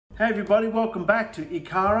Hey everybody, welcome back to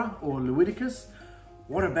𝔹𝕖𝕙𝕒𝕧𝕚.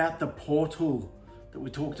 What about the portal that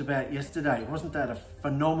we talked about yesterday? Wasn't that a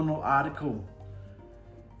phenomenal article?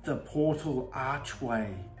 The portal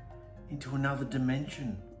archway into another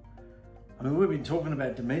dimension. I mean, we've been talking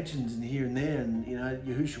about dimensions in here and there, and you know,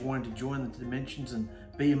 Yahushua wanted to join the dimensions and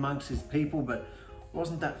be amongst his people, but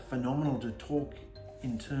wasn't that phenomenal to talk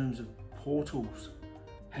in terms of portals?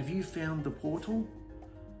 Have you found the portal?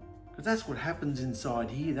 Because that's what happens inside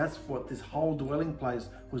here. That's what this whole dwelling place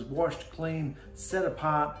was washed clean, set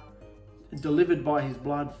apart, and delivered by his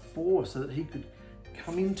blood for, so that he could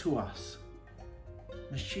come into us.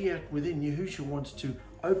 Mashiach within, Yahushua wants to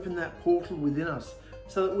open that portal within us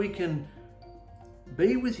so that we can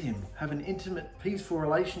be with him, have an intimate, peaceful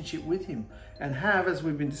relationship with him, and have, as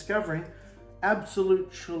we've been discovering, absolute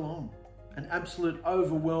shalom, an absolute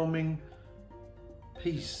overwhelming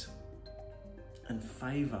peace and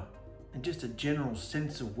favor, and just a general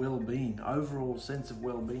sense of well-being, overall sense of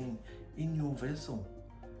well-being in your vessel,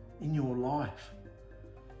 in your life.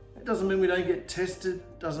 It doesn't mean we don't get tested,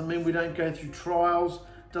 doesn't mean we don't go through trials,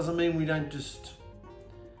 doesn't mean we don't just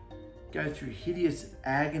go through hideous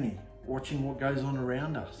agony watching what goes on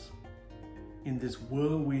around us in this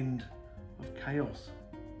whirlwind of chaos.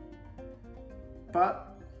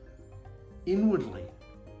 But inwardly,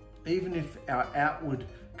 even if our outward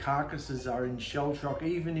carcasses are in shell shock,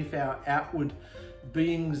 even if our outward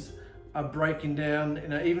beings are breaking down, you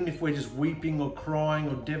know, even if we're just weeping or crying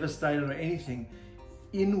or devastated or anything,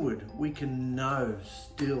 inward we can know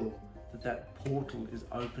still that that portal is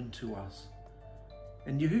open to us.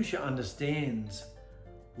 And Yahushua understands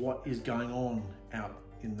what is going on out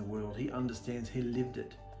in the world. He understands, he lived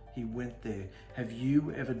it, he went there. Have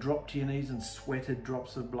you ever dropped to your knees and sweated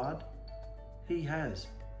drops of blood? He has.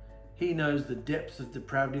 He knows the depths of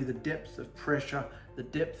depravity, the depths of pressure, the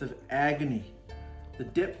depth of agony, the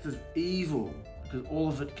depth of evil, because all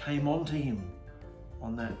of it came onto him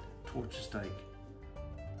on that torture stake.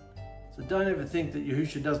 So don't ever think that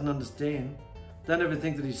Yahushua doesn't understand. Don't ever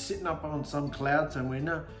think that he's sitting up on some cloud somewhere.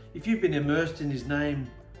 No, if you've been immersed in his name,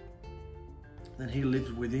 then he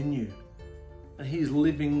lives within you. And he's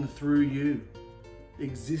living through you,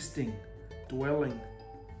 existing, dwelling,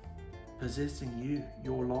 possessing you,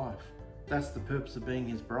 your life. That's the purpose of being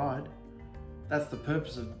his bride. That's the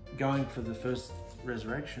purpose of going for the first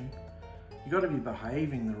resurrection. You've got to be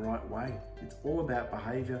behaving the right way. It's all about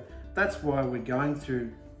behavior. That's why we're going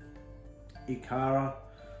through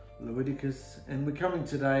𝔹𝕖𝕙𝕒𝕧𝕚, and we're coming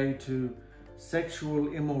today to sexual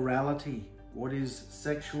immorality. What is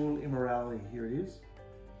sexual immorality? Here it is.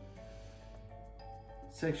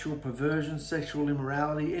 Sexual perversion, sexual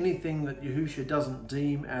immorality, anything that Yahushua doesn't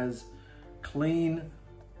deem as clean,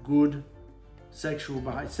 good, sexual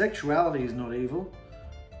behavior. Sexuality is not evil.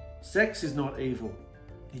 Sex is not evil.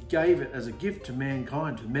 He gave it as a gift to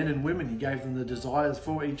mankind, to men and women. He gave them the desires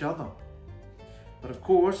for each other. But of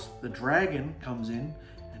course, the dragon comes in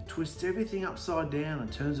and twists everything upside down and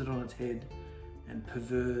turns it on its head and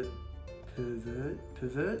perverts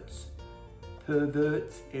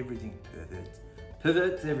everything.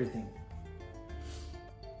 Perverts everything.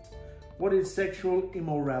 What is sexual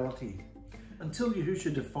immorality? Until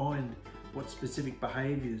Yahushua defined what specific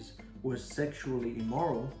behaviors were sexually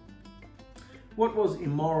immoral, what was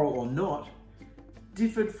immoral or not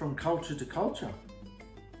differed from culture to culture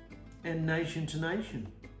and nation to nation.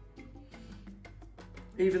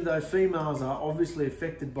 Even though females are obviously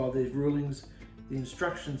affected by these rulings, the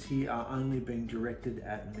instructions here are only being directed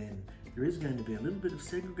at men. There is going to be a little bit of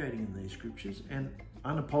segregating in these scriptures, and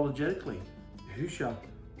unapologetically, Yahushua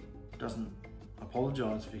doesn't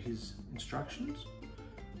apologize for his instructions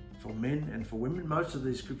for men and for women. Most of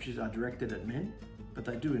these scriptures are directed at men, but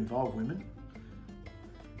they do involve women.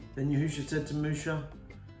 Then Yahushua said to Moshe,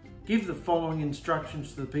 "Give the following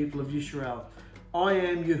instructions to the people of Yisrael. I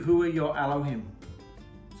am Yahuwah your Elohim.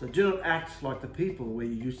 So do not act like the people where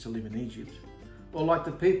you used to live in Egypt, or like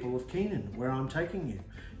the people of Canaan, where I'm taking you."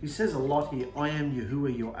 He says a lot here, I am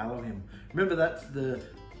Yahuwah your Elohim. Remember, that's the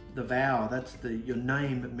vow, that's your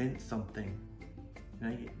name meant something. You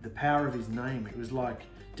know, the power of his name. It was like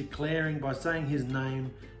declaring, by saying his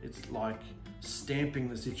name, it's like stamping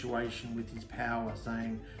the situation with his power,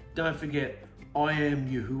 saying, don't forget, I am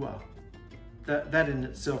Yahuwah. That in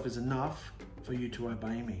itself is enough for you to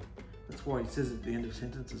obey me. That's why he says at the end of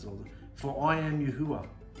sentences all that. For I am Yahuwah.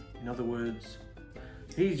 In other words,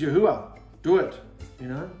 he's Yahuwah. Do it. You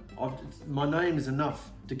know, my name is enough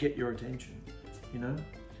to get your attention. You know.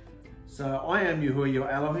 So I am Yahuwah your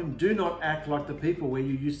Elohim. Do not act like the people where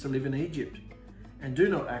you used to live in Egypt, and do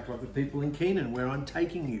not act like the people in Canaan where I'm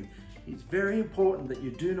taking you. It's very important that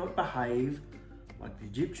you do not behave like the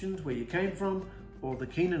Egyptians, where you came from, or the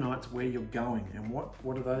Canaanites, where you're going. And what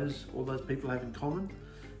do all those people have in common?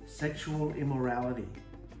 Sexual immorality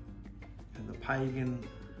and the pagan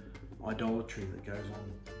idolatry that goes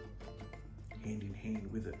on hand in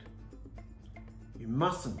hand with it. You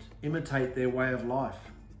mustn't imitate their way of life,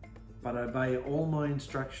 but obey all my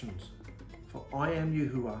instructions, for I am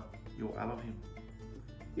Yahuwah, your Elohim.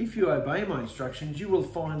 If you obey my instructions, you will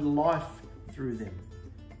find life through them.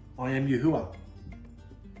 I am Yahuwah.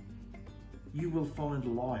 You will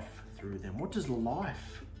find life through them. What does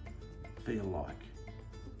life feel like?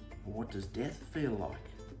 Or what does death feel like?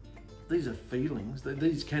 These are feelings.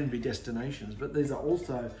 These can be destinations, but these are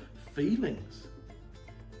also feelings.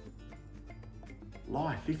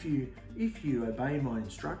 Life, if you obey my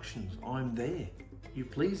instructions, I'm there. You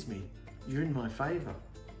please me. You're in my favor.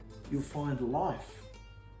 You'll find life.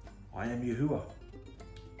 I am Yahuwah.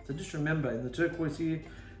 So just remember, in the turquoise here,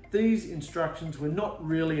 these instructions were not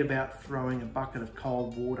really about throwing a bucket of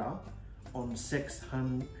cold water on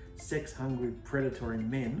sex-hungry predatory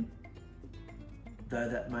men, though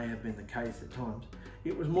that may have been the case at times.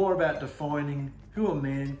 It was more about defining who a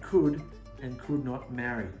man could and could not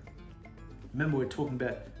marry. Remember, we're talking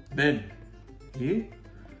about men here.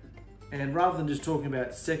 And rather than just talking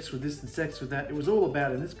about sex with this and sex with that, it was all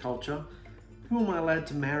about, in this culture, who am I allowed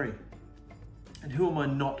to marry? And who am I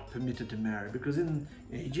not permitted to marry? Because in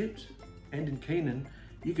Egypt and in Canaan,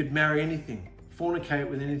 you could marry anything, fornicate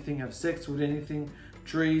with anything, have sex with anything,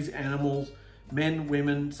 trees, animals, men,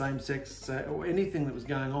 women, same sex, or anything that was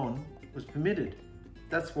going on was permitted.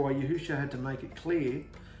 That's why Yahushua had to make it clear,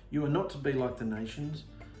 you are not to be like the nations.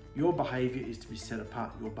 Your behavior is to be set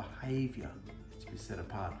apart. Your behavior is to be set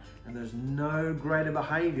apart. And there's no greater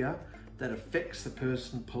behavior that affects the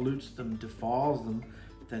person, pollutes them, defiles them,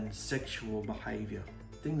 than sexual behavior.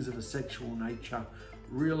 Things of a sexual nature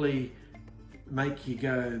really make you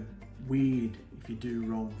go weird if you do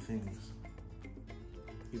wrong things.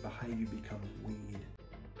 Your behavior becomes weird.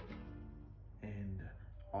 And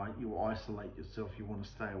you isolate yourself. You want to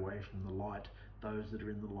stay away from the light. Those that are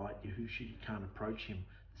in the light, Yahushua, you can't approach him.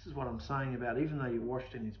 This is what I'm saying about, even though you're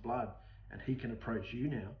washed in his blood and he can approach you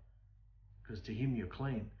now, because to him you're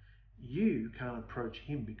clean, you can't approach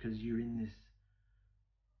him because you're in this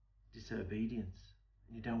disobedience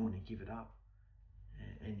and you don't want to give it up,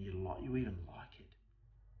 and you even like it.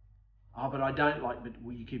 Oh, but I don't like it.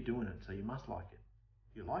 Well, you keep doing it, so you must like it.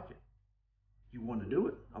 You like it. You want to do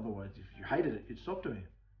it. Otherwise, if you hated it, you'd stop doing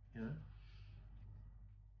it. You know,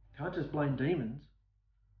 can't just blame demons.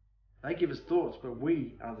 They give us thoughts, but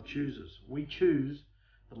we are the choosers. We choose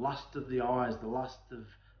the lust of the eyes, the lust of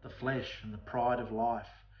the flesh, and the pride of life.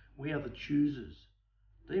 We are the choosers.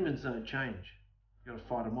 Demons don't change. You've got to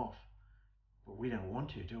fight them off. But we don't want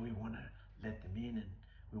to, do we? We want to let them in, and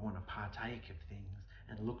we want to partake of things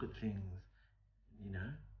and look at things, you know.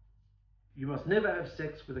 You must never have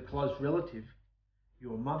sex with a close relative,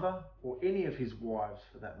 your mother, or any of his wives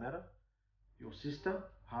for that matter, your sister,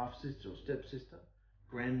 half-sister or stepsister,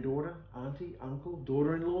 granddaughter, auntie, uncle,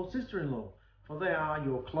 daughter-in-law, sister-in-law, for they are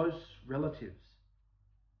your close relatives.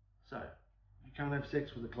 So, you can't have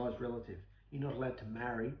sex with a close relative. You're not allowed to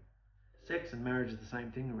marry. Sex and marriage is the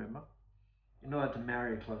same thing, remember? You're not allowed to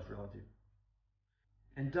marry a close relative.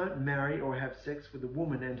 And don't marry or have sex with a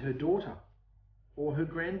woman and her daughter or her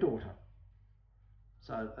granddaughter.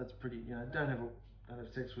 So that's pretty, you know, don't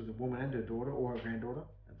have sex with a woman and her daughter or her granddaughter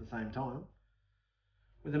at the same time.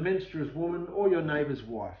 With a menstruous woman or your neighbour's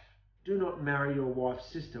wife. Do not marry your wife's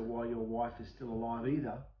sister while your wife is still alive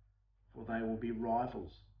either, for they will be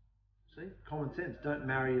rivals. See, common sense. Don't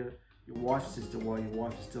marry your wife's sister while your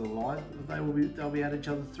wife is still alive, they'll be at each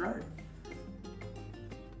other's throat.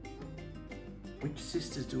 Which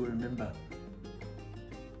sisters do we remember?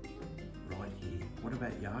 Right here. What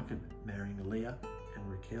about Jacob marrying Leah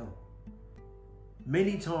and Rachel?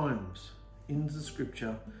 Many times in the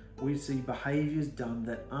scripture, we see behaviours done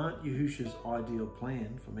that aren't Yahushua's ideal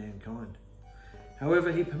plan for mankind.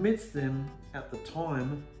 However, he permits them at the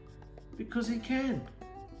time because he can.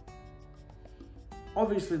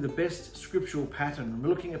 Obviously, the best scriptural pattern, we're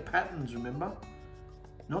looking at patterns, remember?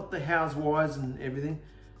 Not the how's, whys and everything.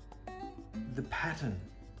 The pattern,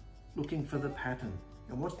 looking for the pattern.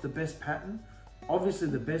 And what's the best pattern? Obviously,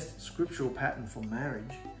 the best scriptural pattern for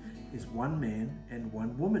marriage is one man and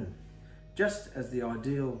one woman. Just as it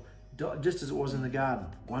was in the garden,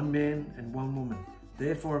 one man and one woman.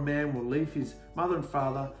 Therefore, a man will leave his mother and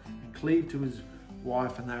father and cleave to his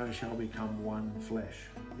wife, and they shall become one flesh.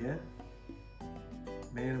 Yeah?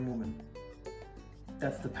 Man and woman.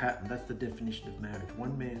 That's the pattern. That's the definition of marriage.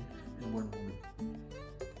 One man and one woman.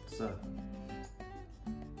 So,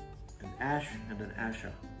 ash and an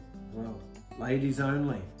asher. Well, ladies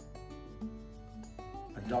only.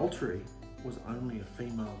 Adultery was only a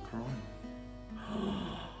female crime.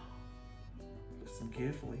 Listen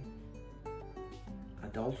carefully.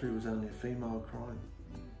 Adultery was only a female crime.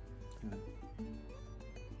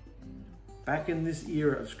 Back in this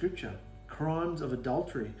era of scripture, crimes of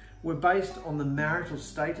adultery were based on the marital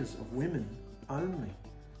status of women only,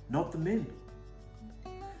 not the men.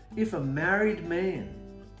 If a married man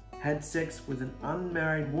had sex with an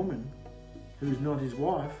unmarried woman who is not his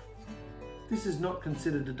wife, this is not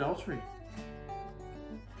considered adultery.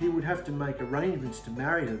 He would have to make arrangements to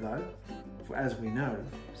marry her though, for as we know,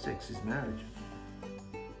 sex is marriage.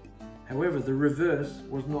 However, the reverse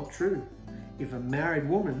was not true. If a married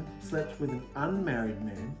woman slept with an unmarried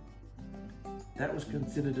man, that was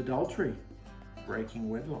considered adultery, breaking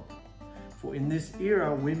wedlock. For in this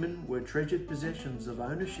era, women were treasured possessions of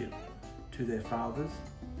ownership to their fathers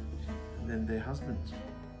and then their husbands.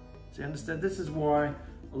 So you understand, this is why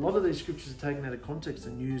a lot of these scriptures are taken out of context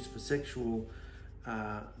and used for sexual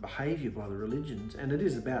behaviour by the religions, and it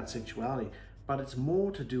is about sexuality, but it's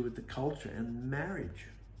more to do with the culture and marriage.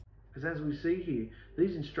 Because as we see here,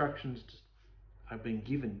 these instructions have been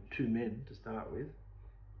given to men to start with.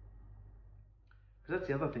 Because that's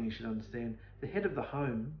the other thing you should understand. The head of the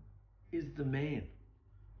home is the man.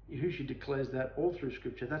 Yahushua declares that all through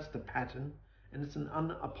scripture. That's the pattern, and it's an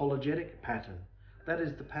unapologetic pattern. That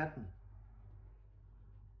is the pattern.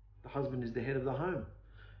 The husband is the head of the home.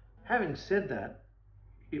 Having said that,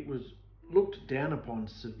 it was looked down upon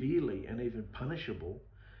severely and even punishable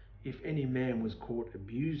if any man was caught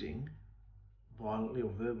abusing, violently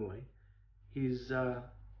or verbally, his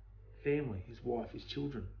family, his wife, his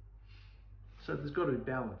children. So there's got to be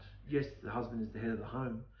balance. Yes, the husband is the head of the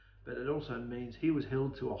home, but it also means he was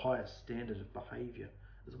held to a higher standard of behaviour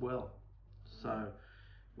as well. So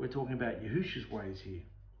we're talking about Yahushua's ways here,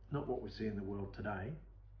 not what we see in the world today.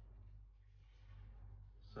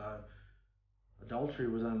 So adultery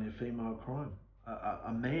was only a female crime.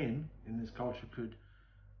 A man in this culture could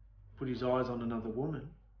put his eyes on another woman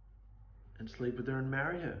and sleep with her and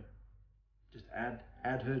marry her. Just add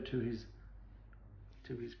her to his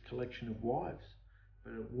collection of wives.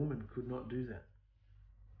 But a woman could not do that.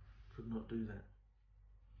 Could not do that.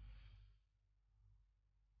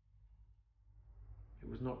 It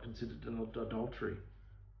was not considered adultery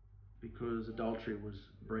because adultery was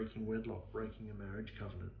breaking wedlock, breaking a marriage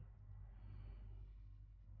covenant.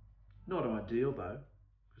 Not ideal though,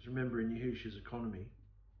 because remember in Yahushua's economy,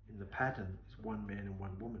 in the pattern is one man and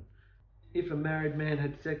one woman. If a married man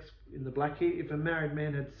had sex, in the black here, if a married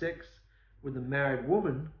man had sex with a married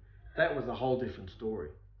woman, that was a whole different story.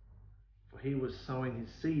 For he was sowing his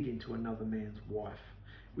seed into another man's wife,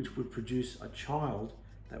 which would produce a child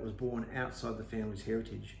that was born outside the family's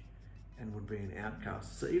heritage and would be an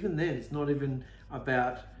outcast. So even then, it's not even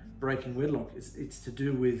about breaking wedlock. It's to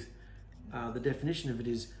do with, the definition of it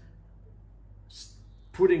is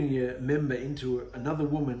putting your member into another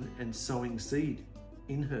woman and sowing seed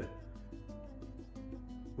in her,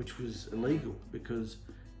 which was illegal because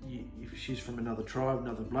if she's from another tribe,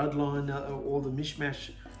 another bloodline, all the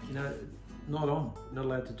mishmash, not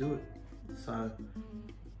allowed to do it. So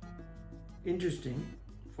interesting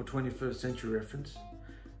for 21st century reference,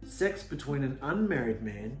 sex between an unmarried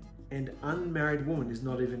man and unmarried woman is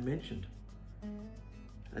not even mentioned.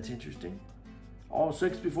 That's interesting. Oh,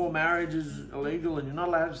 sex before marriage is illegal and you're not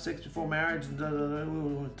allowed to have sex before marriage, and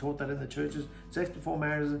we were taught that in the churches. Sex before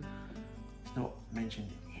marriage is not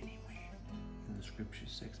mentioned anywhere in the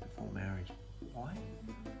scriptures, sex before marriage. Why?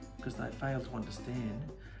 Because they fail to understand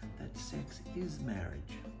that sex is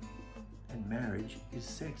marriage and marriage is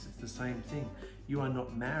sex. It's the same thing. You are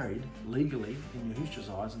not married legally in Yahushua's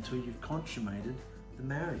eyes until you've consummated the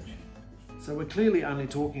marriage. So we're clearly only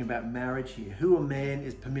talking about marriage here. Who a man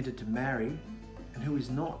is permitted to marry and who is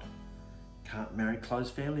not. Can't marry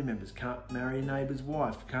close family members, can't marry a neighbour's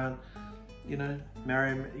wife, can't, marry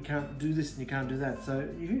him, you can't do this and you can't do that. So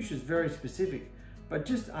Yahushua is very specific, but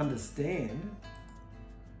just understand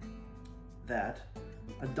that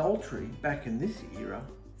adultery back in this era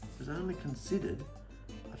was only considered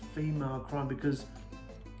a female crime because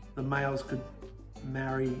the males could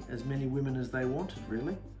marry as many women as they wanted,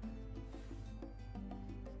 really,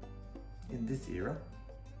 in this era.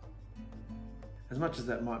 As much as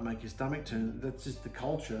that might make your stomach turn, that's just the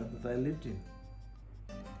culture that they lived in.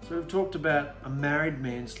 So we've talked about a married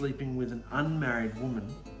man sleeping with an unmarried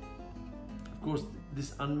woman. Of course,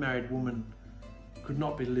 this unmarried woman could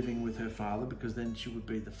not be living with her father because then she would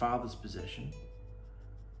be the father's possession.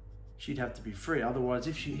 She'd have to be free. Otherwise,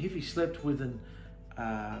 if he slept with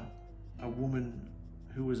a woman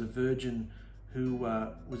who was a virgin who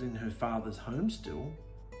was in her father's home still,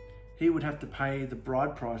 he would have to pay the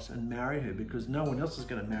bride price and marry her, because no one else is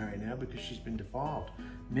going to marry her now because she's been defiled.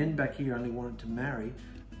 Men back here only wanted to marry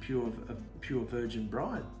a pure virgin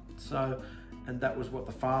bride. So, and that was what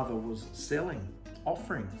the father was selling,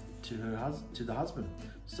 offering to the husband.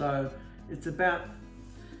 So it's about,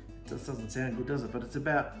 it just doesn't sound good, does it? But it's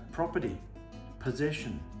about property,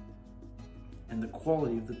 possession, and the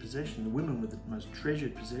quality of the possession, the women with the most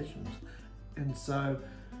treasured possessions. And so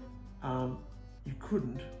you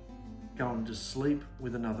couldn't go and just sleep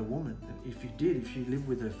with another woman. And if you did, if she lived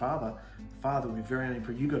with her father, the father would be very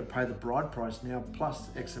unhappy. You've got to pay the bride price now plus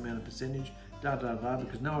X amount of percentage,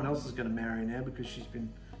 because no one else is going to marry her now because she's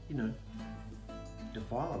been,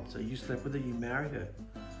 defiled. So you slept with her, you married her.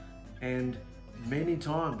 And many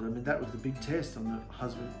times, I mean, that was the big test on the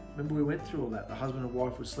husband. Remember, we went through all that. The husband and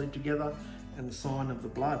wife would sleep together, and the sign of the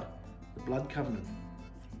blood covenant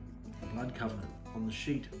on the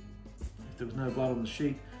sheet. If there was no blood on the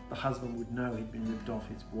sheet, the husband would know he'd been ripped off.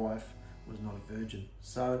 His wife was not a virgin.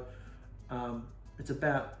 So it's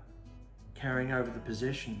about carrying over the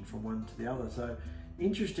possession from one to the other. So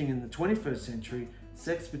interesting, in the 21st century,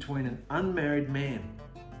 sex between an unmarried man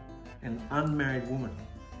and an unmarried woman,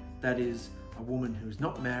 that is a woman who is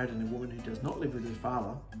not married and a woman who does not live with her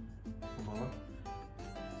father or mother.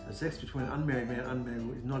 So sex between an unmarried man and an unmarried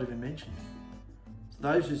woman is not even mentioned. So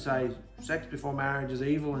those who say sex before marriage is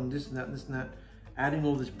evil and this and that and this and that, adding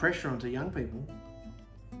all this pressure onto young people,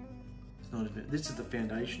 it's not even, this is the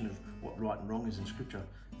foundation of what right and wrong is in Scripture,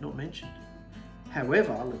 not mentioned.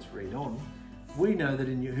 However, let's read on. We know that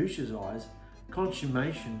in Yahushua's eyes,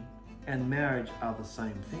 consummation and marriage are the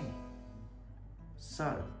same thing.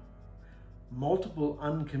 So, multiple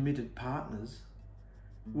uncommitted partners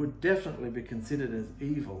would definitely be considered as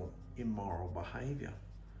evil, immoral behaviour,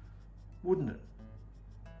 wouldn't it?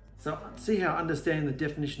 So, see how understanding the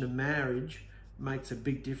definition of marriage makes a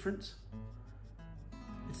big difference?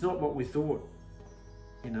 It's not what we thought,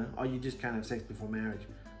 oh, you just can't have sex before marriage.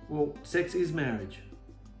 Well, sex is marriage.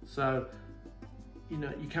 So, you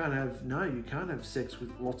can't have sex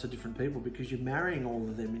with lots of different people because you're marrying all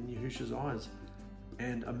of them in Yahushua's eyes.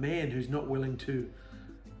 And a man who's not willing to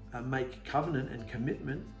make covenant and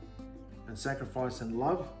commitment and sacrifice and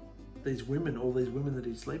love these women, all these women that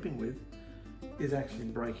he's sleeping with, is actually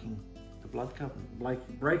breaking the blood covenant,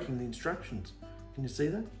 breaking the instructions. Can you see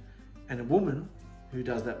that? And a woman who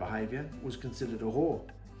does that behaviour was considered a whore.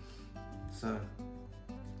 So,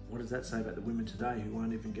 what does that say about the women today who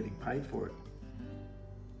aren't even getting paid for it?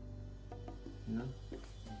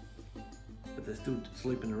 But they're still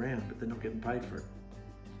sleeping around, but they're not getting paid for it.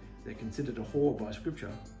 They're considered a whore by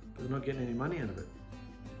Scripture, but they're not getting any money out of it.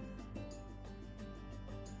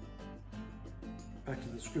 Back to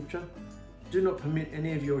the Scripture. Do not permit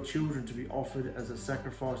any of your children to be offered as a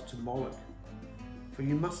sacrifice to Moloch, for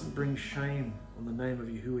you mustn't bring shame on the name of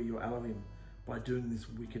Yahuwah your Elohim by doing this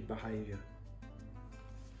wicked behaviour.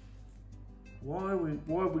 Why have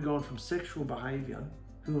we gone from sexual behaviour,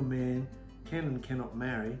 who a man can and cannot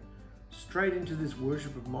marry, straight into this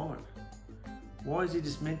worship of Moloch? Why has he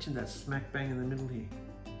just mentioned that smack bang in the middle here?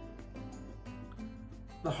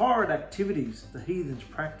 The horrid activities the heathens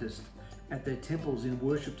practiced at their temples in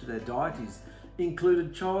worship to their deities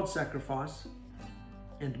included child sacrifice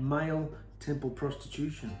and male temple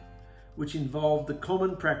prostitution, which involved the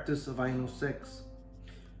common practice of anal sex.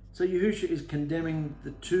 So Yahushua is condemning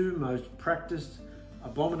the two most practiced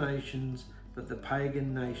abominations that the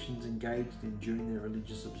pagan nations engaged in during their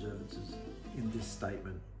religious observances in this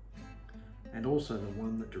statement, and also the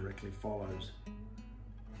one that directly follows.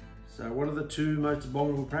 So what are the two most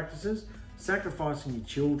abominable practices? Sacrificing your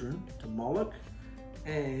children to Moloch,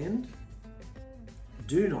 and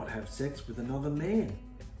do not have sex with another man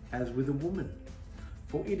as with a woman,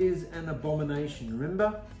 for it is an abomination.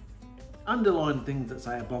 Remember, underline things that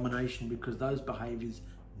say abomination, because those behaviours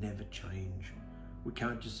never change. We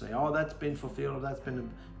can't just say, oh, that's been fulfilled, or that's been,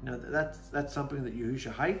 that's something that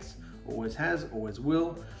Yahushua hates, always has, always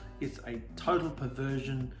will. It's a total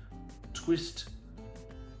perversion, twist,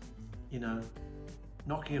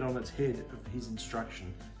 knocking it on its head of his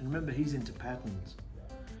instruction. And remember, he's into patterns.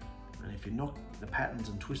 And if you knock the patterns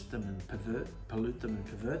and twist them and pollute them and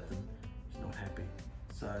pervert them, he's not happy.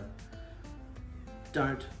 So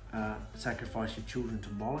don't sacrifice your children to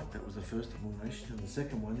Moloch. That was the first abomination. And the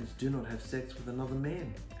second one is do not have sex with another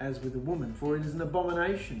man as with a woman, for it is an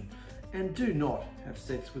abomination. And do not have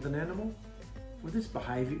sex with an animal, for this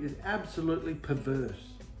behaviour is absolutely perverse.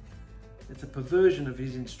 It's a perversion of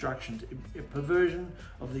his instructions, a perversion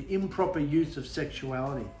of the improper use of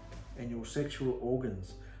sexuality and your sexual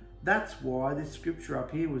organs. That's why this scripture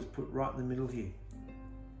up here was put right in the middle here.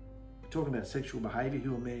 We're talking about sexual behaviour,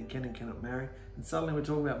 who a man can and cannot marry, and suddenly we're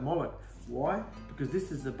talking about Moloch. Why? Because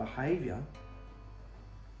this is the behaviour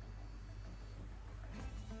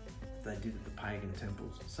they did at the pagan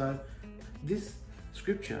temples. So this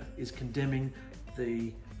scripture is condemning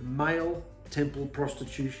the male temple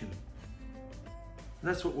prostitution. And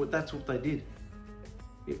that's what they did.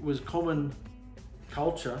 It was common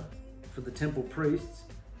culture for the temple priests,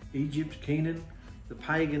 Egypt, Canaan, the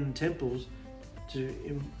pagan temples, to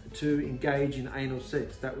engage in anal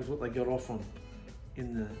sex. That was what they got off on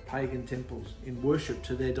in the pagan temples, in worship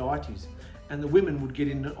to their deities. And the women would get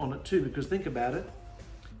in on it too, because think about it.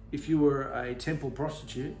 If you were a temple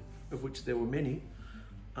prostitute, of which there were many,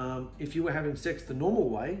 if you were having sex the normal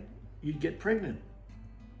way, you'd get pregnant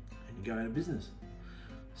and you'd go out of business.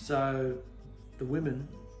 So the women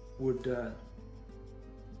would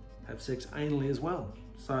have sex anally as well.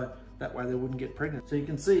 So that way they wouldn't get pregnant. So you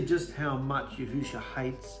can see just how much Yahushua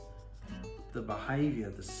hates the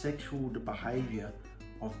behavior, the sexual behavior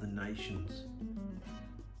of the nations.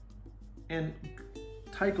 And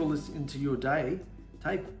take all this into your day,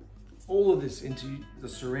 take all of this into the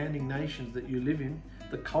surrounding nations that you live in,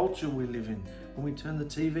 the culture we live in, when we turn the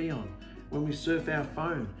TV on, when we surf our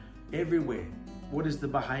phone, everywhere. What is the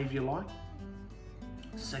behavior like?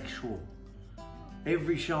 Sexual.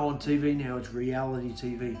 Every show on TV now is reality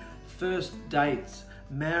TV. First dates,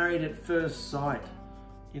 married at first sight,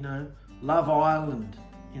 you know, Love Island,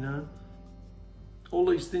 you know. All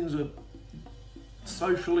these things are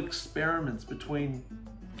social experiments between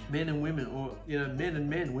men and women, or, you know, men and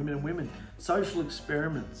men, women and women. Social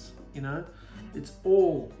experiments, you know. It's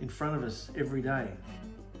all in front of us every day.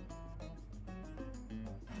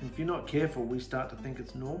 If you're not careful, we start to think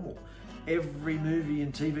it's normal. Every movie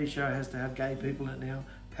and TV show has to have gay people in it now,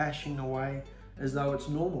 pashing away as though it's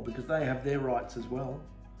normal, because they have their rights as well.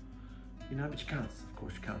 You know, but you can't, of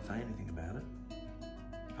course, you can't say anything about it.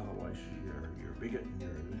 Otherwise, you're a bigot,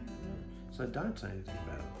 and so don't say anything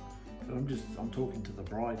about it. But I'm talking to the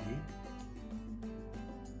bride here.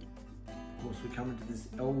 Of course, we come into this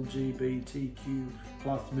LGBTQ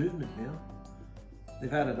plus movement now.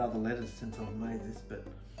 They've added other letters since I've made this, but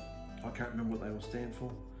I can't remember what they all stand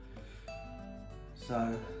for.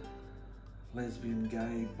 So, lesbian,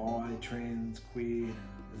 gay, bi, trans, queer.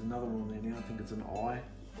 There's another one there now. I think it's an I.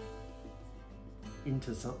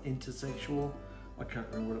 Intersexual. I can't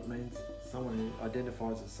remember what it means. Someone who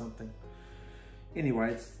identifies as something.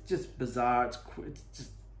 Anyway, it's just bizarre.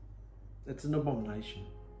 It's an abomination.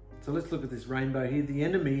 So let's look at this rainbow here. The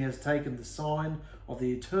enemy has taken the sign of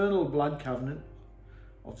the eternal blood covenant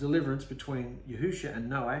of deliverance between Yahushua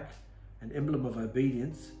and Noach, an emblem of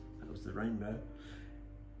obedience. That was the rainbow.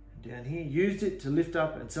 And down here, used it to lift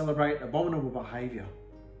up and celebrate abominable behavior.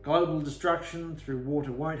 Global destruction through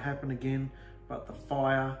water won't happen again, but the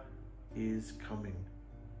fire is coming.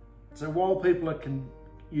 So while people are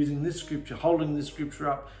using this scripture, holding this scripture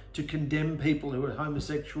up to condemn people who are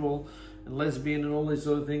homosexual and lesbian and all these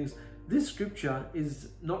sort of things, this scripture is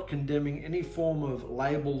not condemning any form of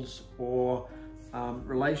labels or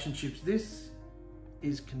relationships. This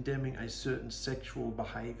is condemning a certain sexual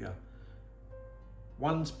behavior.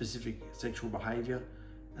 One specific sexual behavior,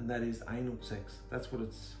 and that is anal sex. That's what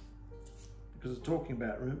it's, because it's talking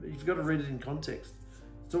about, remember, you've got to read it in context.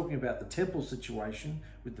 It's talking about the temple situation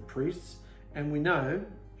with the priests, and we know,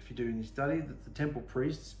 if you do any study, that the temple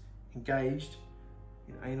priests engaged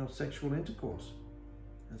in anal sexual intercourse,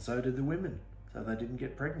 and so did the women, so they didn't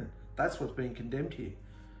get pregnant. That's what's being condemned here.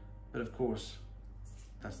 But of course,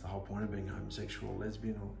 that's the whole point of being homosexual,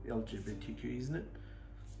 lesbian, or LGBTQ, isn't it?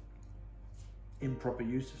 Improper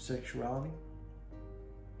use of sexuality.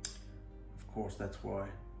 Of course, that's why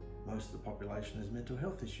most of the population has mental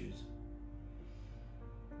health issues.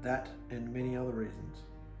 That and many other reasons.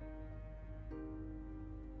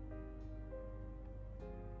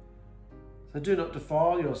 So do not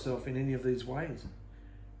defile yourself in any of these ways.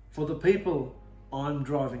 For the people I'm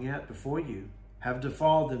driving out before you have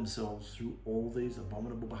defiled themselves through all these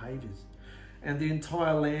abominable behaviors, and the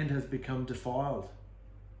entire land has become defiled.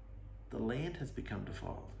 The land has become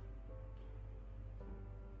defiled.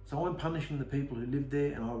 So I'm punishing the people who live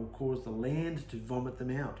there, and I will cause the land to vomit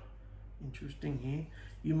them out. Interesting here.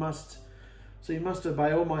 You must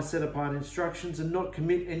obey all my set apart instructions and not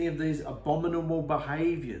commit any of these abominable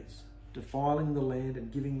behaviors, defiling the land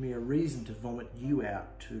and giving me a reason to vomit you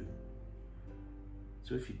out too.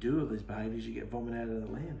 So if you do all these behaviors, you get vomited out of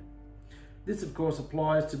the land. This, of course,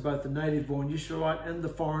 applies to both the native-born Israelite and the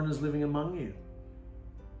foreigners living among you.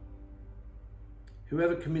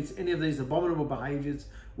 Whoever commits any of these abominable behaviors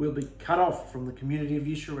will be cut off from the community of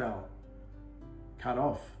Yisrael. Cut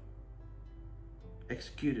off.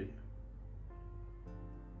 Executed.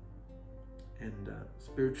 And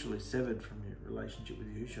spiritually severed from your relationship with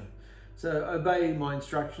Yahushua. So obey my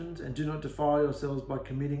instructions and do not defile yourselves by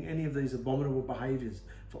committing any of these abominable behaviors.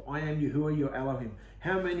 For I am Yahuwah your Elohim.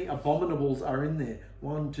 How many abominables are in there?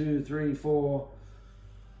 1, 2, 3, 4,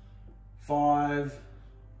 5.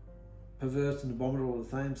 Perverse and abominable are the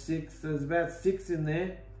same. 6. There's about 6 in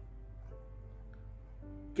there.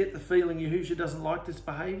 Get the feeling Yahushua doesn't like this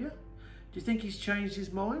behavior? Do you think he's changed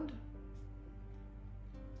his mind?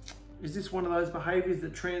 Is this one of those behaviors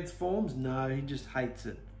that transforms? No, he just hates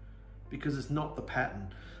it because it's not the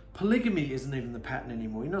pattern. Polygamy isn't even the pattern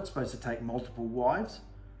anymore. You're not supposed to take multiple wives.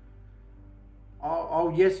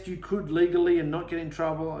 Oh yes, you could legally and not get in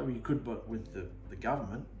trouble. I mean, you could with the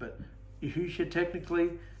government, but Yahushua,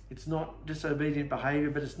 technically, it's not disobedient behavior,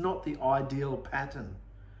 but it's not the ideal pattern.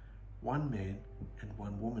 One man and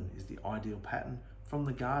one woman is the ideal pattern from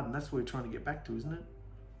the garden. That's what we're trying to get back to, isn't it?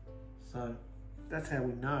 So that's how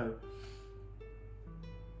we know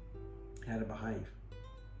how to behave.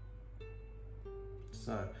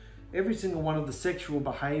 So every single one of the sexual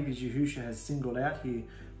behaviors Yahushua has singled out here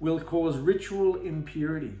will cause ritual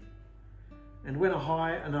impurity. And when a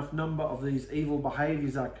high enough number of these evil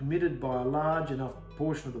behaviors are committed by a large enough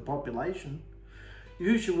portion of the population,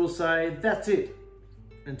 Yahushua will say, that's it,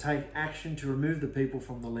 and take action to remove the people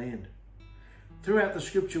from the land. Throughout the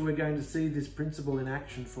scripture, we're going to see this principle in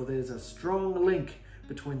action, for there's a strong link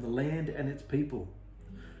between the land and its people.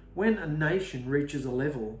 When a nation reaches a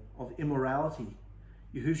level of immorality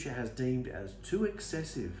Yahushua has deemed as too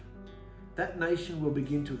excessive, that nation will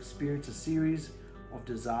begin to experience a series of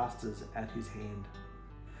disasters at his hand.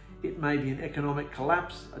 It may be an economic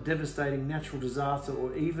collapse, a devastating natural disaster,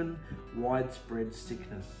 or even widespread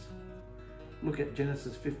sickness. Look at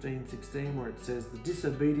Genesis 15:16, where it says, the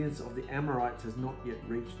disobedience of the Amorites has not yet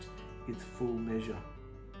reached its full measure.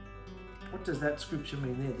 What does that scripture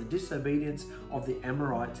mean there? The disobedience of the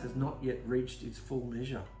Amorites has not yet reached its full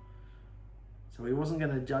measure. So he wasn't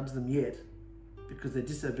going to judge them yet because their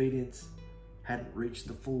disobedience hadn't reached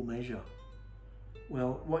the full measure.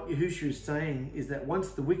 Well, what Yahushua is saying is that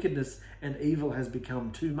once the wickedness and evil has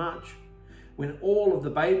become too much, when all of the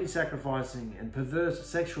baby sacrificing and perverse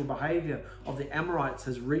sexual behavior of the Amorites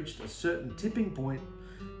has reached a certain tipping point,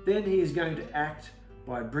 then he is going to act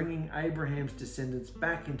by bringing Abraham's descendants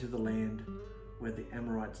back into the land where the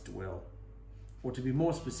Amorites dwell. Or to be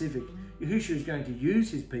more specific, Yahushua is going to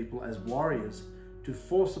use his people as warriors to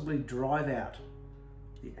forcibly drive out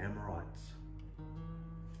the Amorites.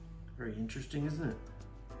 Very interesting, isn't it?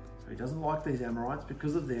 So he doesn't like these Amorites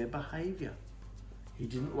because of their behavior. He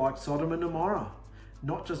didn't like Sodom and Gomorrah,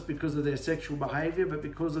 not just because of their sexual behavior, but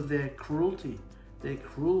because of their cruelty, their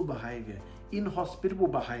cruel behavior, inhospitable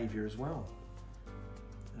behavior as well.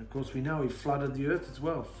 And of course, we know he flooded the earth as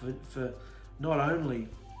well for not only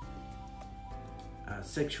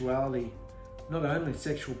sexuality, not only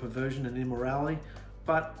sexual perversion and immorality,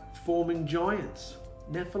 but forming giants,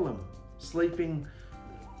 Nephilim, sleeping,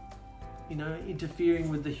 interfering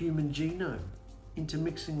with the human genome,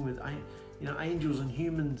 intermixing with, angels and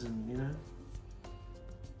humans, and,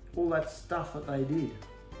 all that stuff that they did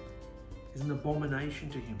is an abomination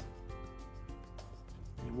to him.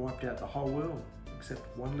 He wiped out the whole world except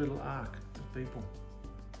one little ark of people.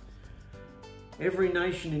 Every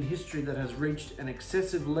nation in history that has reached an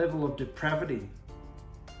excessive level of depravity,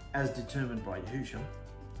 as determined by Yahushua,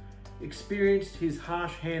 experienced his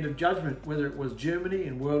harsh hand of judgment, whether it was Germany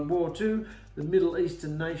in World War II, the Middle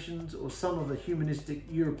Eastern nations, or some of the humanistic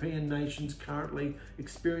European nations currently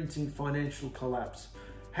experiencing financial collapse.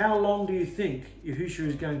 How long do you think Yahushua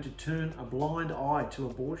is going to turn a blind eye to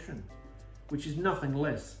abortion, which is nothing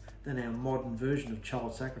less than our modern version of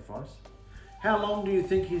child sacrifice? How long do you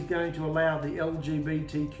think he's going to allow the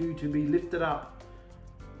LGBTQ to be lifted up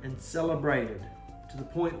and celebrated to the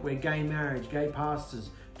point where gay marriage, gay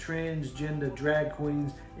pastors, transgender drag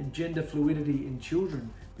queens, and gender fluidity in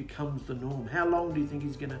children becomes the norm? How long do you think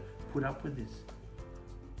he's going to put up with this?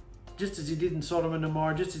 Just as he did in Sodom and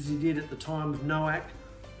Gomorrah, just as he did at the time of Noah,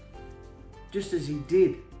 just as he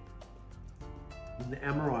did when the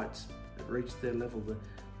Amorites had reached their level,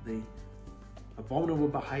 the abominable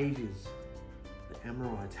behaviors, the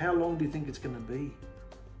Amorites. How long do you think it's going to be?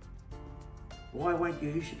 Why won't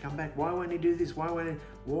Yahushua come back? Why won't he do this? Why?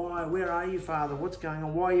 Where are you, Father? What's going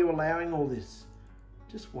on? Why are you allowing all this?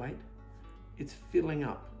 Just wait. It's filling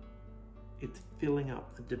up. It's filling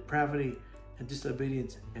up. The depravity and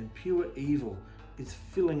disobedience and pure evil is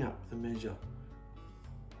filling up the measure.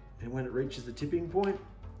 And when it reaches the tipping point,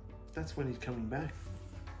 that's when he's coming back.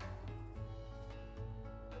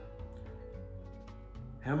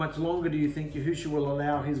 How much longer do you think Yahushua will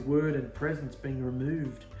allow his word and presence being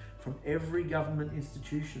removed from every government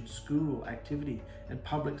institution, school, activity, and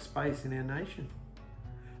public space in our nation?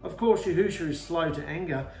 Of course, Yahushua is slow to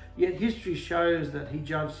anger, yet history shows that he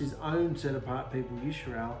judged his own set-apart people,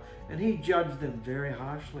 Yisrael, and he judged them very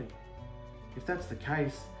harshly. If that's the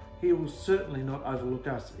case, he will certainly not overlook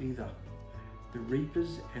us either. The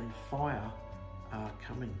reapers and fire are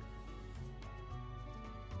coming.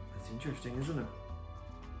 That's interesting, isn't it?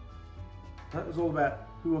 That was all about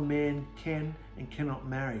who a man can and cannot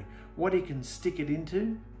marry, what he can stick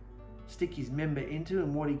his member into,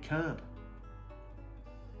 and what he can't.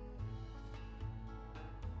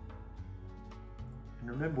 And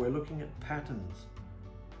remember, we're looking at patterns.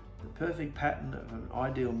 The perfect pattern of an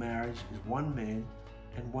ideal marriage is one man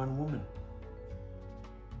and one woman.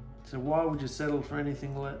 So why would you settle for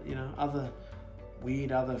anything like, other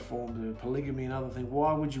forms of polygamy and other things?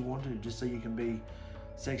 Why would you want to? Just so you can be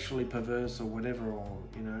sexually perverse or whatever, or,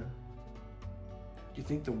 Do you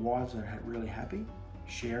think the wives are really happy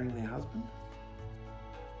sharing their husband?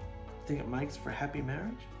 Do you think it makes for a happy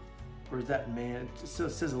marriage? Or is that man, it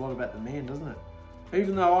says a lot about the man, doesn't it?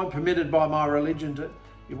 Even though I'm permitted by my religion to,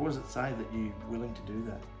 what does it say that you're willing to do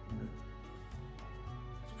that?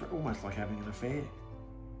 It's almost like having an affair.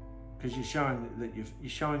 Because you're showing that you're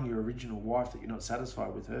showing your original wife that you're not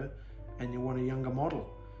satisfied with her and you want a younger model.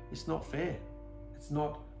 It's not fair. It's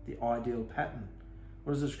not the ideal pattern.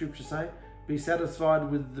 What does the scripture say? Be satisfied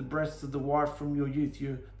with the breasts of the wife from your youth.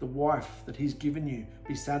 The wife that he's given you.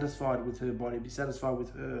 Be satisfied with her body. Be satisfied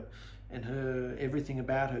with her and her, everything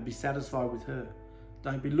about her. Be satisfied with her.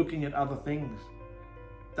 Don't be looking at other things.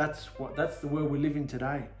 That's the world we live in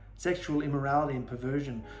today. Sexual immorality and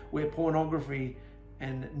perversion, where pornography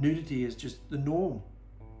and nudity is just the norm.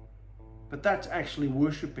 But that's actually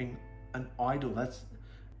worshipping an idol.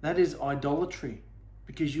 That is idolatry,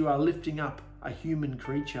 because you are lifting up a human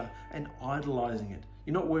creature and idolizing it.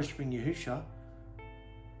 You're not worshipping Yahushua.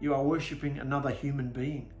 You are worshipping another human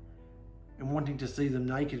being and wanting to see them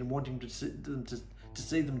naked and wanting to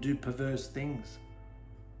see them do perverse things,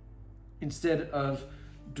 instead of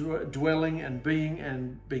dwelling and being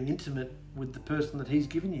intimate with the person that he's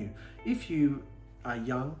given you. If you are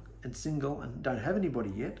young and single and don't have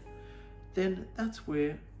anybody yet, then that's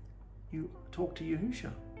where you talk to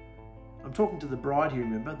Yahushua. I'm talking to the bride here,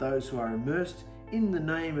 remember, those who are immersed in the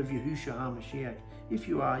name of Yahushua HaMashiach. If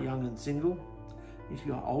you are young and single, if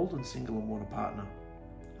you are old and single and want a partner,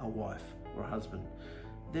 a wife or a husband,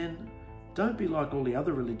 then don't be like all the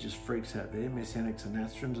other religious freaks out there, Messianics and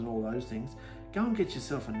Nathrims and all those things. Go and get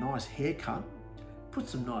yourself a nice haircut, put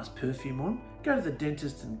some nice perfume on, go to the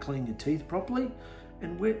dentist and clean your teeth properly,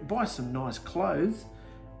 and buy some nice clothes,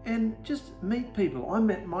 and just meet people. I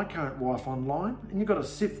met my current wife online, and you've got to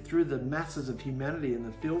sift through the masses of humanity and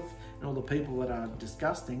the filth and all the people that are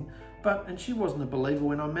disgusting. And she wasn't a believer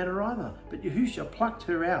when I met her either. But Yahushua plucked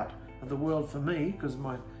her out of the world for me, because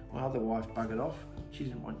my other wife buggered off. She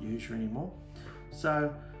didn't want Yahushua anymore.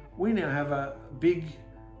 So we now have a big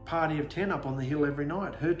party of 10 up on the hill every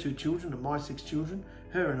night. Her 2 children and my 6 children,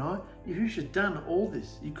 her and I. Yahushua's done all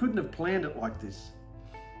this. You couldn't have planned it like this.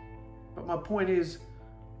 But my point is,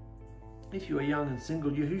 if you are young and single,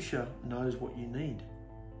 Yahushua knows what you need.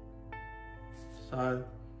 So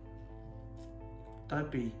don't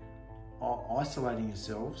be isolating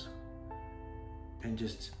yourselves and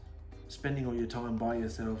just spending all your time by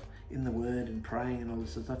yourself in the Word and praying and all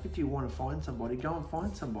this sort of stuff. If you want to find somebody, go and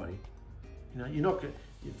find somebody.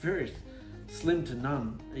 You're very slim to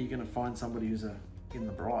none are you going to find somebody who's in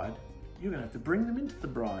the bride. You're going to have to bring them into the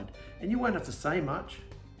bride, and you won't have to say much.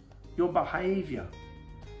 Your behaviour.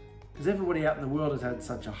 Because everybody out in the world has had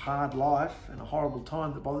such a hard life and a horrible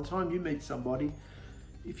time that by the time you meet somebody,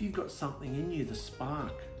 if you've got something in you, the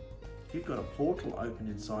spark, if you've got a portal open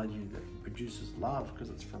inside you that produces love because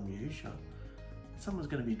it's from Yahushua, someone's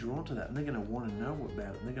going to be drawn to that, and they're going to want to know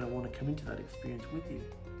about it, and they're going to want to come into that experience with you.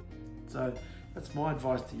 So that's my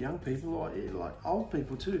advice to young people, or like old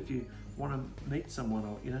people too. If you want to meet someone,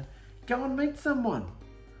 or go and meet someone.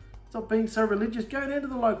 Stop being so religious. Go down to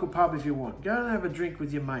the local pub if you want. Go and have a drink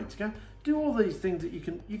with your mates. Go do all these things that you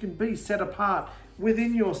can be set apart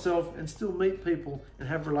within yourself and still meet people and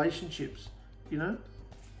have relationships. So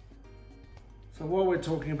while we're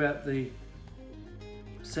talking about the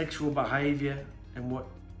sexual behaviour and what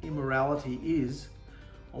immorality is,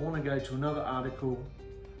 I want to go to another article,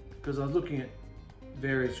 because I was looking at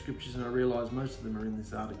various scriptures and I realised most of them are in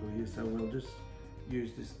this article here. So we'll just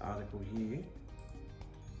use this article here.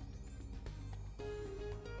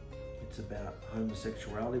 it's about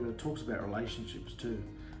homosexuality, but it talks about relationships too.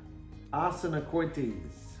 𝗓𝗓𝗪𝗧𝗧,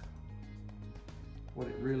 what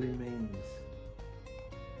it really means.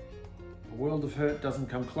 A world of hurt doesn't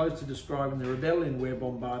come close to describing the rebellion we're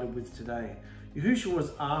bombarded with today. Yahushua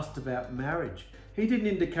was asked about marriage. He didn't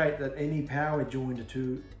indicate that any power joined the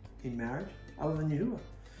two in marriage, other than Yahuwah.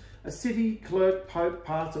 A city, clerk, pope,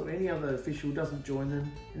 pastor, or any other official doesn't join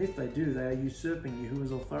them, and if they do, they are usurping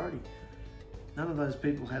Yahuwah's authority. None of those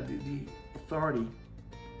people have the authority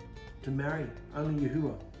to marry. Only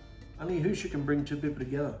Yahuwah. Only Yahushua can bring two people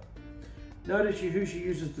together. Notice Yahushua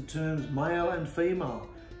uses the terms male and female,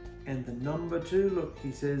 and the number two. Look,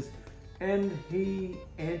 he says, and he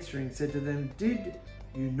answering said to them, did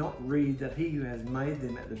you not read that he who has made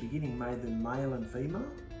them at the beginning made them male and female?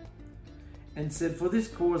 And said, for this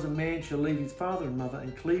cause a man shall leave his father and mother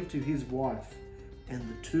and cleave to his wife, and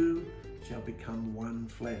the two shall become one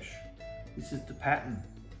flesh. This is the pattern.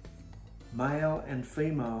 Male and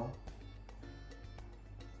female,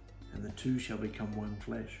 and the two shall become one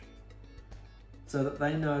flesh. So that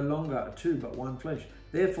they no longer are two but one flesh.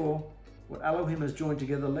 Therefore, what Elohim has joined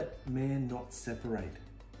together, let man not separate.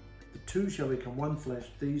 The two shall become one flesh.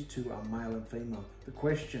 These two are male and female. The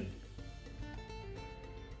question,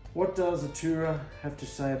 what does the Torah have to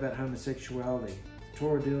say about homosexuality? The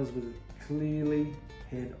Torah deals with it clearly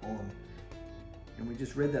head on. And we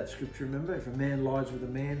just read that scripture, remember? If a man lies with a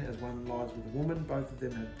man as one lies with a woman, both of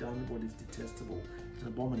them have done what is detestable. It's an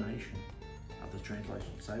abomination, other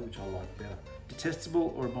translations say, which I like better.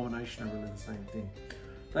 Detestable or abomination are really the same thing.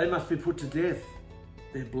 They must be put to death.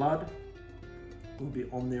 Their blood will be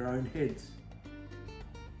on their own heads.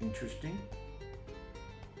 Interesting.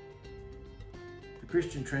 The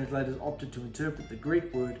Christian translators opted to interpret the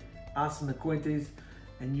Greek word 𝗓𝗓𝗪𝗧𝗧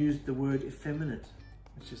and used the word effeminate,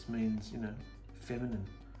 which just means, feminine,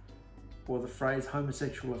 or the phrase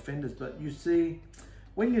homosexual offenders. But you see,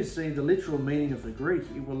 when you see the literal meaning of the Greek,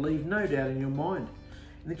 it will leave no doubt in your mind.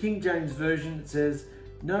 In the King James Version, it says,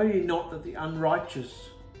 know ye not that the unrighteous,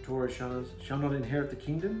 Torah shall not inherit the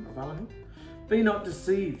kingdom of Elohim? Be not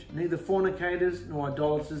deceived, neither fornicators, nor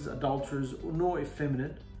idolaters, adulterers, nor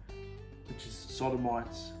effeminate, which is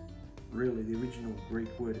sodomites. Really, the original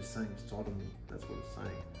Greek word is saying sodomy. That's what it's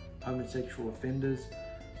saying. Homosexual offenders,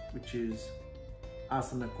 which is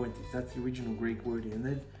𝗓𝗓𝗪𝗧𝗧. That's the original Greek word here. And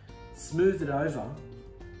they've smoothed it over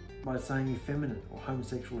by saying effeminate or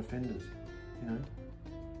homosexual offenders.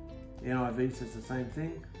 The NIV says the same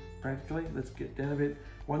thing, practically. Let's get down a bit.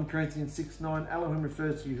 1 Corinthians 6:9, Elohim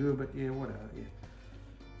refers to Yahuwah, but whatever.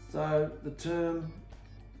 So the term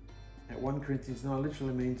at 1 Corinthians 9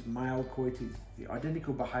 literally means male coitus, the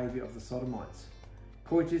identical behaviour of the sodomites.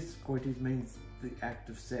 Coitus means the act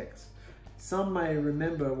of sex. Some may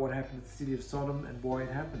remember what happened at the city of Sodom and why it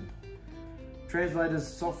happened. Translators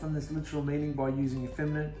soften this literal meaning by using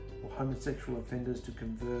effeminate or homosexual offenders to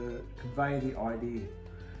convey the idea.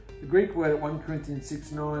 The Greek word at 1 Corinthians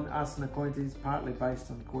 6:9, 𝗓𝗓𝗪𝗧𝗧, is partly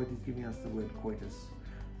based on coitus, giving us the word coitus.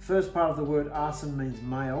 The first part of the word ℓ means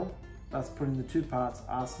male, thus putting the two parts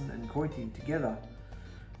ℓ and koiti together,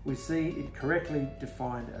 we see it correctly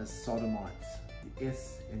defined as sodomites. The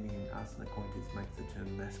S ending in ℓ makes the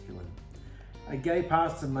term masculine. A gay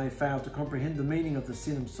pastor may fail to comprehend the meaning of the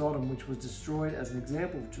sin of Sodom, which was destroyed, as an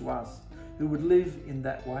example to us who would live in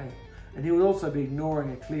that way. And he would also be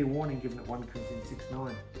ignoring a clear warning given at 1 Corinthians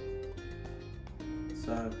 6:9.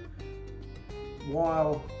 So,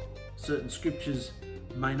 while certain scriptures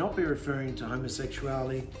may not be referring to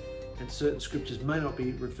homosexuality and certain scriptures may not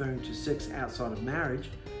be referring to sex outside of marriage,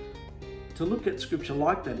 to look at scripture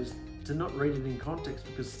like that is to not read it in context,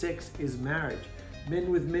 because sex is marriage. Men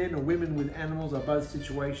with men or women with animals are both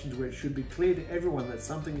situations where it should be clear to everyone that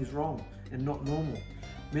something is wrong and not normal.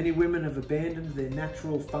 Many women have abandoned their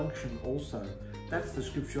natural function also. That's the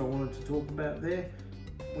scripture I wanted to talk about there.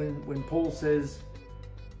 When Paul says,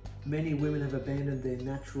 many women have abandoned their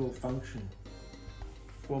natural function.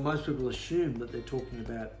 Well, most people assume that they're talking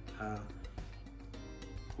about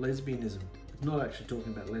lesbianism. It's not actually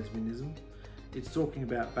talking about lesbianism. It's talking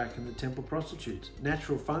about back in the temple prostitutes.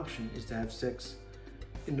 Natural function is to have sex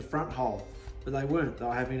in the front hole, but they weren't. They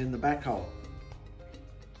were having it in the back hole.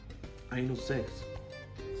 Anal sex.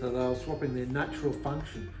 So they were swapping their natural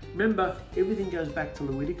function. Remember, everything goes back to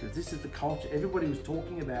Leviticus. This is the culture. Everybody was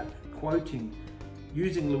talking about, quoting,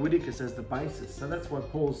 using Leviticus as the basis. So that's why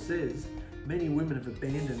Paul says, many women have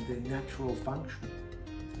abandoned their natural function.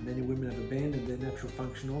 Many women have abandoned their natural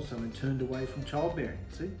function also and turned away from childbearing,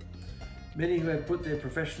 see? Many who have put their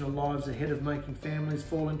professional lives ahead of making families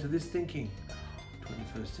fall into this thinking.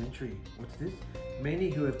 21st century, what's this? Many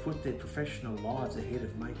who have put their professional lives ahead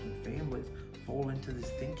of making families fall into this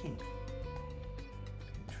thinking.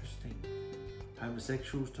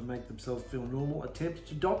 Homosexuals, to make themselves feel normal, attempt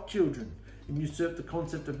to adopt children and usurp the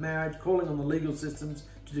concept of marriage, calling on the legal systems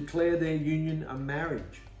to declare their union a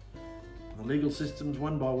marriage. The legal systems,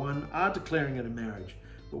 one by one, are declaring it a marriage.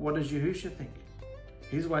 But what does Yahushua think?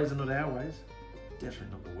 His ways are not our ways. Definitely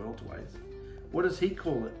not the world's ways. What does he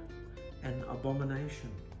call it? An abomination.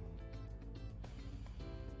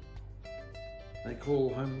 They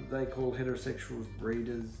call heterosexuals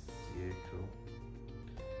breeders. Yeah, cool.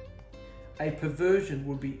 A perversion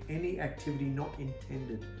would be any activity not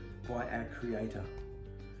intended by our Creator.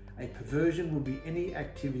 A perversion would be any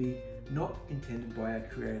activity not intended by our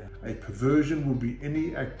Creator. A perversion would be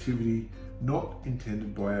any activity not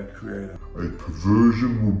intended by our Creator. A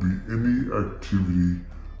perversion would be any activity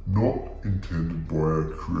not intended by our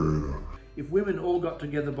Creator. If women all got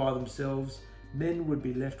together by themselves, men would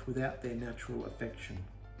be left without their natural affection.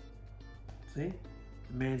 See?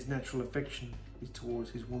 A man's natural affection is towards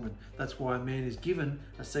his woman. That's why a man is given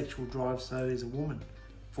a sexual drive, so is a woman,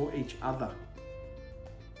 for each other.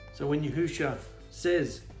 So when Yahushua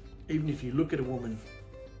says, even if you look at a woman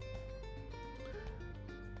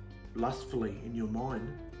lustfully in your mind,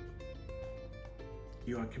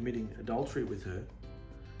 you are committing adultery with her.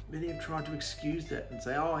 Many have tried to excuse that and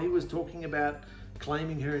say, oh, he was talking about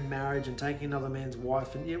claiming her in marriage and taking another man's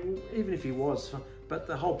wife. And yeah, well, even if he was, but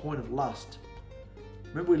the whole point of lust.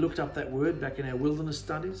 Remember we looked up that word back in our wilderness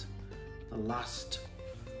studies? The lust,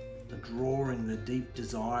 the drawing, the deep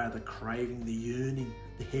desire, the craving, the yearning,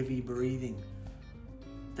 the heavy breathing.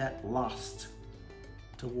 That lust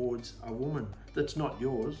towards a woman that's not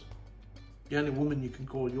yours. The only woman you can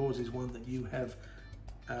call yours is one that you have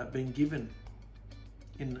been given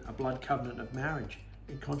in a blood covenant of marriage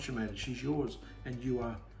and consummated. She's yours and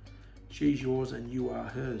she's yours and you are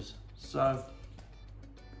hers. So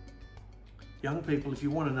young people, if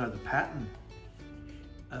you want to know the pattern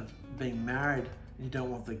of being married and you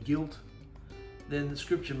don't want the guilt, then the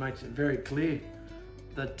scripture makes it very clear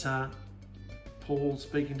that Paul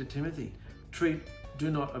speaking to Timothy,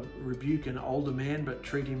 do not rebuke an older man, but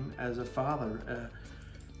treat him as a father.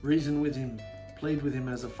 Reason with him, plead with him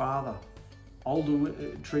as a father.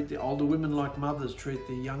 Treat the older women like mothers, treat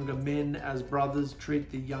the younger men as brothers,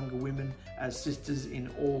 treat the younger women as sisters in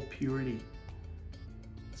all purity.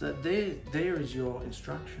 So there is your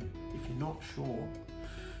instruction. If you're not sure,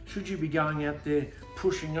 should you be going out there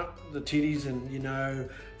pushing up the titties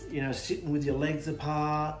and sitting with your legs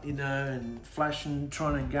apart, and flashing,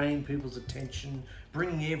 trying to gain people's attention,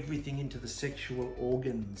 bringing everything into the sexual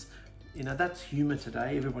organs? That's humour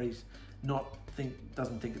today. Everybody's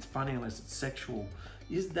doesn't think it's funny unless it's sexual.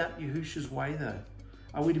 Is that Yahushua's way though?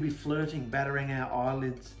 Are we to be flirting, battering our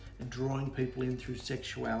eyelids and drawing people in through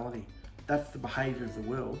sexuality? That's the behaviour of the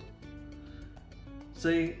world.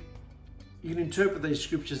 See, you can interpret these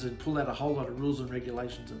scriptures and pull out a whole lot of rules and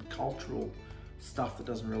regulations and cultural stuff that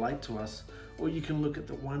doesn't relate to us, or you can look at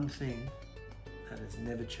the one thing that has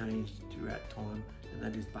never changed throughout time, and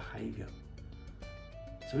that is behaviour.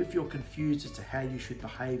 So if you're confused as to how you should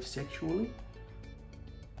behave sexually,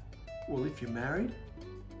 well, if you're married,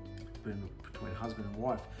 between husband and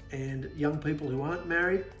wife, and young people who aren't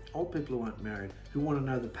married, old people who aren't married, who want to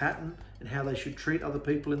know the pattern and how they should treat other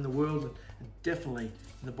people in the world, and definitely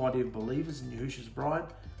in the body of believers in Yahushua's bride,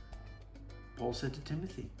 Paul said to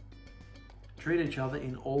Timothy, treat each other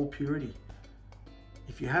in all purity.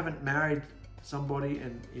 If you haven't married somebody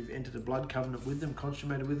and you've entered a blood covenant with them,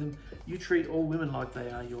 consummated with them, you treat all women like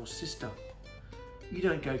they are your sister. You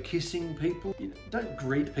don't go kissing people. You don't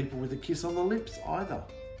greet people with a kiss on the lips either.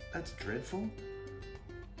 That's dreadful.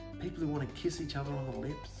 People who want to kiss each other on the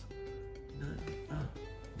lips.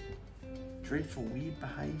 Dreadful, weird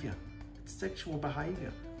behaviour. It's sexual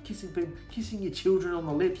behaviour. Kissing people, kissing your children on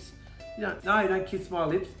the lips. No, don't kiss my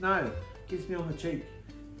lips. No, kiss me on the cheek.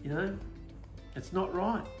 It's not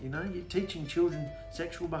right. You're teaching children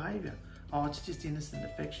sexual behaviour. Oh, it's just innocent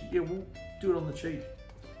affection. Yeah, well, do it on the cheek.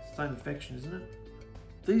 It's the same affection, isn't it?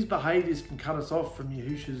 These behaviours can cut us off from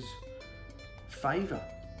Yahushua's favour.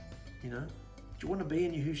 Do you want to be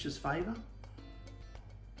in Yahushua's favour?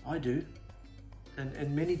 I do.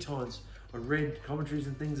 And many times I read commentaries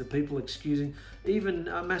and things of people excusing even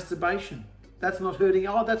masturbation. That's not hurting.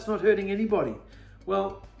 Oh, that's not hurting anybody.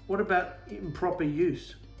 Well, what about improper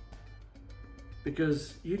use?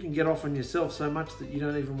 Because you can get off on yourself so much that you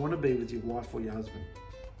don't even want to be with your wife or your husband.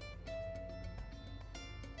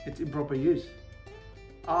 It's improper use.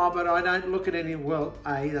 Oh, but I don't look at any... Well,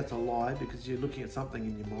 A, that's a lie, because you're looking at something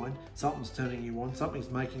in your mind. Something's turning you on. Something's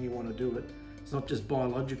making you want to do it. It's not just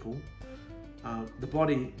biological. The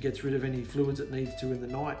body gets rid of any fluids it needs to in the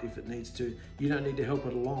night if it needs to. You don't need to help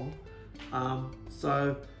it along.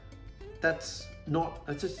 So that's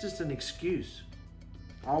just an excuse.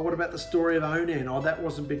 Oh, what about the story of Onan? Oh, that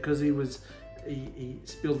wasn't because he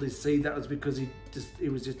spilled his seed. That was because he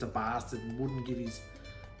was just a bastard and wouldn't give his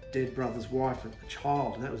dead brother's wife a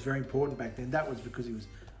child. And that was very important back then. That was because he was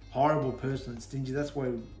a horrible person and stingy. That's why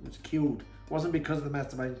he was killed. It wasn't because of the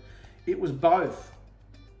masturbation. It was both.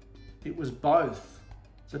 It was both.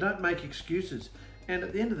 So don't make excuses. And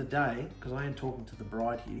at the end of the day, because I am talking to the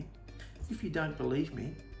bride here, if you don't believe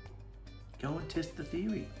me, go and test the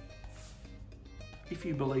theory. If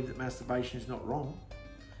you believe that masturbation is not wrong,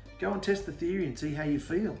 go and test the theory and see how you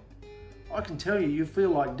feel. I can tell you, you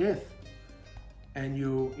feel like death. And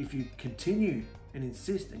if you continue and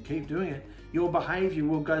insist and keep doing it, your behavior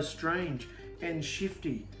will go strange and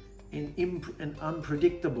shifty and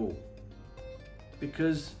unpredictable,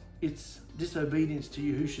 because it's disobedience to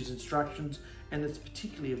Yahushua's instructions, and it's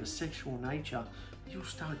particularly of a sexual nature. You'll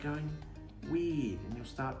start going weird, and you'll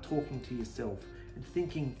start talking to yourself and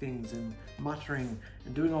thinking things and muttering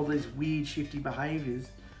and doing all these weird, shifty behaviors.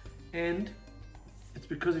 And it's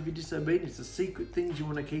because of your disobedience, the secret things you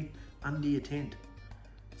want to keep under your tent.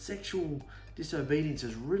 Sexual disobedience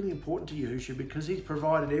is really important to Yahushua because he's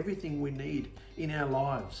provided everything we need in our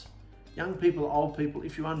lives. Young people, old people,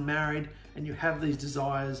 if you're unmarried and you have these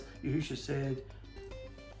desires, Yahushua said,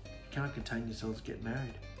 you can't contain yourselves, get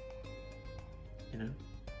married. You know?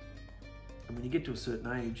 And when you get to a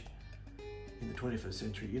certain age in the 21st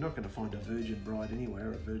century, you're not going to find a virgin bride anywhere,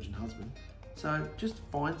 or a virgin husband. So just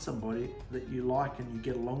find somebody that you like and you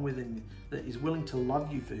get along with and that is willing to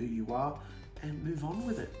love you for who you are, and move on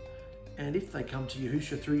with it. And if they come to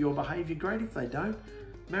Yahushua through your behavior, great. If they don't,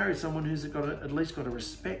 marry someone who's at least got a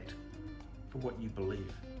respect for what you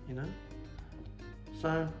believe, you know?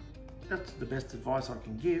 So that's the best advice I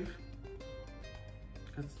can give.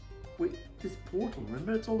 Because this portal,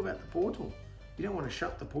 remember, it's all about the portal. You don't want to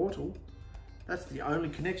shut the portal. That's the only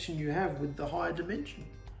connection you have with the higher dimension.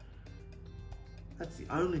 That's the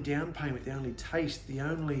only down payment, the only taste, the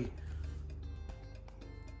only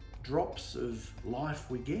drops of life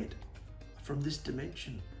we get from this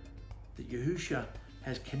dimension that Yahushua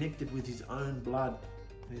has connected with his own blood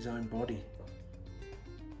and his own body.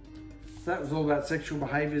 So that was all about sexual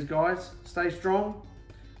behaviors, guys. Stay strong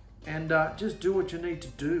and just do what you need to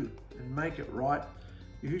do and make it right.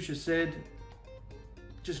 Yahushua said,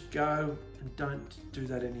 just go and don't do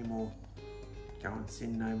that anymore. Go and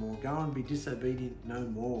sin no more. Go and be disobedient no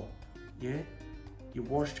more. Yeah? You're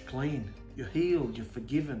washed clean. You're healed. You're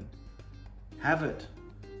forgiven. Have it.